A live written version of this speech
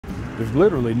There's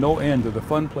literally no end to the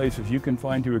fun places you can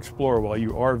find to explore while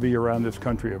you RV around this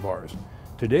country of ours.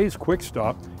 Today's quick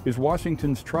stop is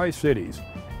Washington's Tri-Cities,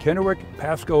 Kennewick,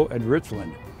 Pasco, and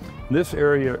Richland. This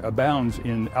area abounds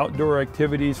in outdoor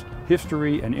activities,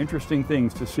 history, and interesting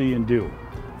things to see and do.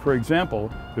 For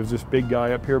example, there's this big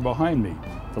guy up here behind me,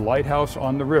 the lighthouse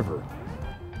on the river.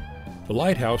 The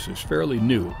lighthouse is fairly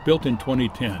new, built in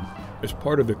 2010, as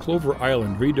part of the Clover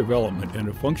Island redevelopment and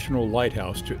a functional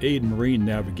lighthouse to aid marine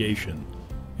navigation.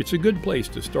 It's a good place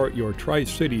to start your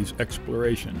Tri-Cities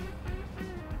exploration.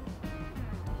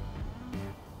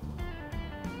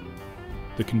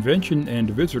 The Convention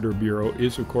and Visitor Bureau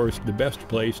is, of course, the best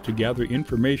place to gather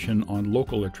information on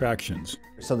local attractions.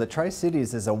 So the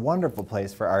Tri-Cities is a wonderful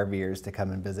place for RVers to come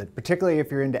and visit, particularly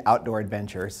if you're into outdoor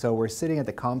adventure. So we're sitting at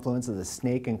the confluence of the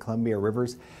Snake and Columbia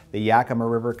rivers. The Yakima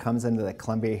River comes into the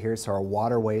Columbia here, so our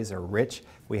waterways are rich.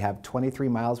 We have 23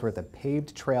 miles worth of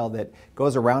paved trail that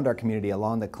goes around our community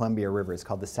along the Columbia River. It's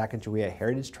called the Sacagawea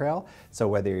Heritage Trail. So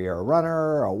whether you're a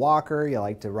runner or a walker, you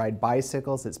like to ride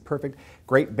bicycles, it's perfect.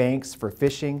 Great banks for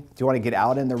fishing. If you want to get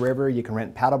out in the river, you can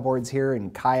rent paddleboards here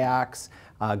and kayaks.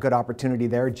 Good opportunity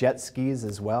there. Jet skis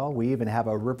as well. We even have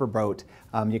a riverboat.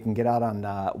 You can get out on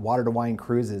water-to-wine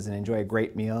cruises and enjoy a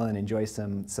great meal and enjoy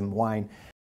some wine.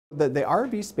 The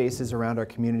RV spaces around our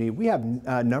community, we have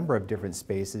a number of different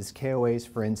spaces. KOAs,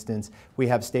 for instance. We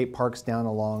have state parks down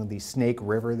along the Snake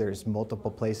River. There's multiple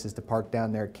places to park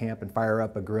down there, camp and fire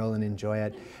up a grill and enjoy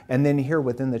it. And then here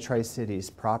within the Tri-Cities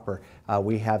proper,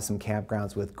 we have some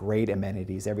campgrounds with great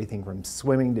amenities, everything from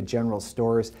swimming to general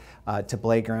stores to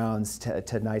playgrounds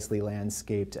to nicely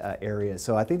landscaped areas.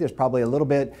 So I think there's probably a little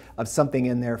bit of something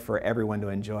in there for everyone to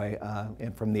enjoy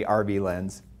and from the RV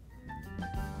lens.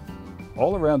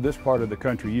 All around this part of the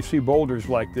country, you see boulders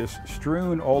like this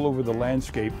strewn all over the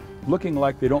landscape, looking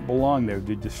like they don't belong there.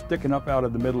 They're just sticking up out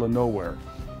of the middle of nowhere.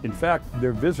 In fact,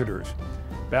 they're visitors.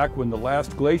 Back when the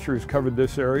last glaciers covered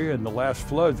this area and the last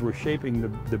floods were shaping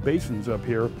the basins up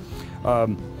here,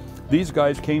 these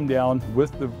guys came down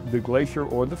with the glacier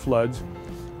or the floods,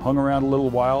 hung around a little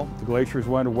while, the glaciers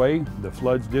went away, the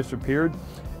floods disappeared,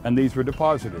 and these were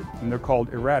deposited, and they're called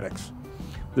erratics.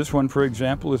 This one, for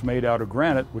example, is made out of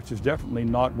granite, which is definitely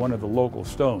not one of the local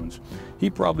stones. He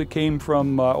probably came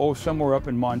from, somewhere up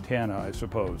in Montana, I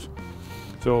suppose.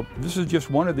 So this is just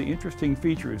one of the interesting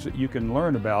features that you can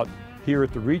learn about here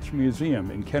at the Reach Museum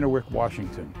in Kennewick,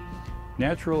 Washington.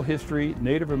 Natural history,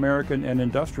 Native American, and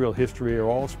industrial history are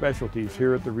all specialties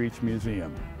here at the Reach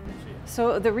Museum.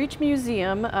 So the Reach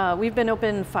Museum, we've been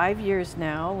open 5 years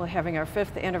now. We're having our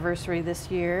 5th anniversary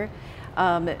this year.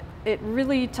 It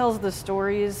really tells the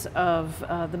stories of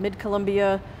the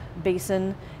Mid-Columbia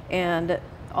Basin, and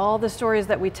all the stories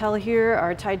that we tell here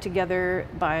are tied together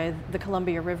by the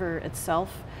Columbia River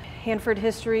itself. Hanford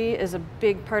history is a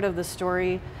big part of the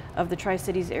story of the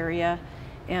Tri-Cities area,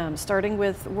 starting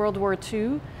with World War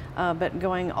II, but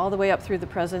going all the way up through the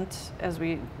present as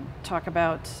we talk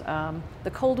about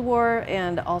the Cold War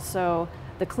and also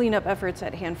the cleanup efforts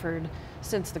at Hanford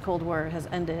since the Cold War has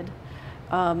ended.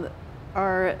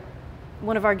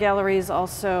 One of our galleries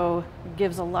also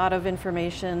gives a lot of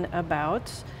information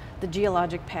about the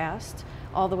geologic past,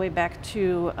 all the way back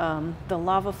to the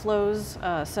lava flows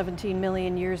 17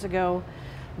 million years ago,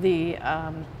 the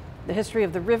history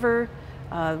of the river,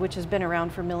 which has been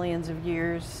around for millions of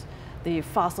years, the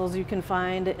fossils you can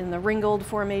find in the Ringgold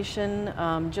Formation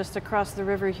just across the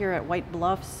river here at White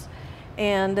Bluffs,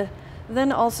 and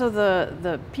then also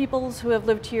the peoples who have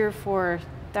lived here for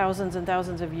thousands and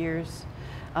thousands of years,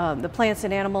 the plants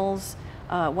and animals,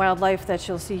 wildlife that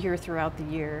you'll see here throughout the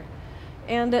year.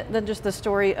 And then just the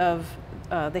story of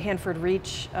the Hanford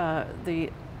Reach, the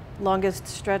longest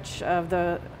stretch of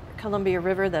the Columbia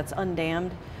River that's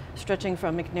undammed, stretching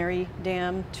from McNary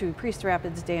Dam to Priest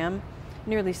Rapids Dam,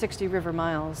 nearly 60 river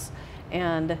miles,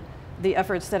 and the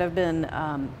efforts that have been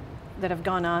that have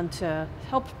gone on to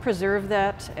help preserve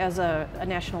that as a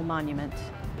national monument.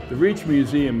 The Reach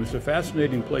Museum is a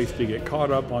fascinating place to get caught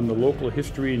up on the local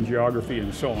history and geography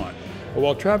and so on. But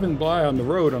while traveling by on the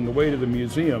road on the way to the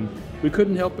museum, we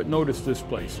couldn't help but notice this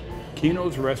place,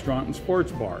 Keno's Restaurant and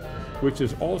Sports Bar, which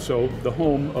is also the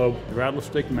home of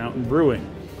Rattlesnake Mountain Brewing.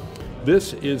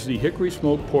 This is the Hickory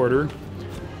Smoked Porter,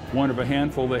 one of a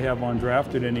handful they have on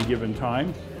draft at any given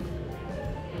time.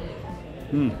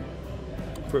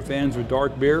 For fans of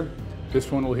dark beer, this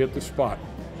one will hit the spot.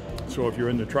 So if you're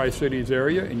in the Tri-Cities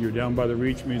area and you're down by the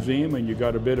Reach Museum and you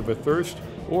got a bit of a thirst,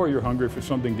 or you're hungry for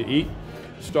something to eat,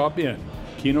 stop in.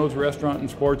 Keno's Restaurant and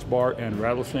Sports Bar and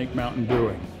Rattlesnake Mountain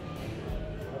Brewing.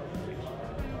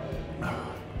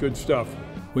 Good stuff.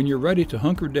 When you're ready to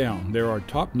hunker down, there are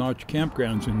top-notch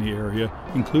campgrounds in the area,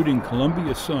 including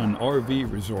Columbia Sun RV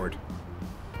Resort.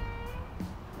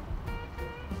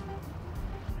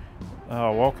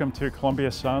 Welcome to Columbia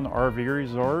Sun RV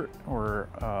Resort. We're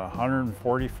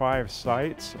 145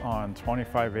 sites on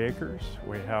 25 acres.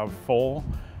 We have full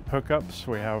hookups.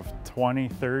 We have 20,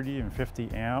 30, and 50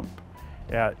 amp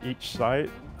at each site,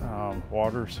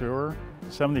 water, sewer.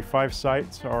 75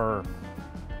 sites are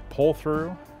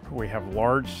pull-through. We have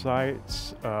large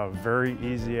sites, very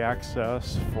easy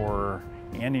access for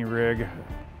any rig,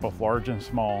 both large and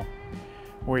small.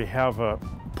 We have a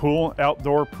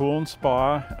outdoor pool and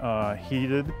spa,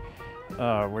 heated.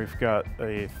 We've got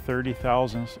a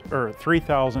 3,000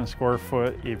 square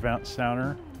foot event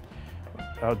center,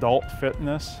 adult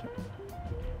fitness,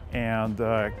 and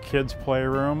kids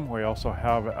playroom. We also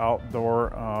have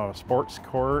outdoor sports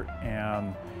court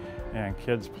and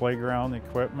kids playground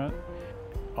equipment.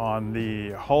 On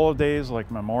the holidays like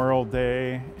Memorial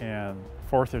Day and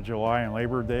 4th of July and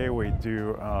Labor Day, we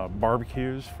do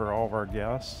barbecues for all of our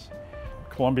guests.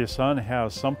 Columbia Sun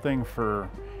has something for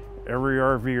every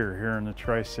RVer here in the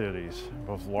Tri-Cities,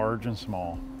 both large and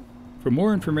small. For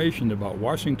more information about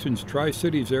Washington's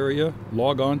Tri-Cities area,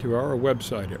 log on to our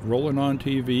website at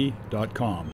rollinontv.com.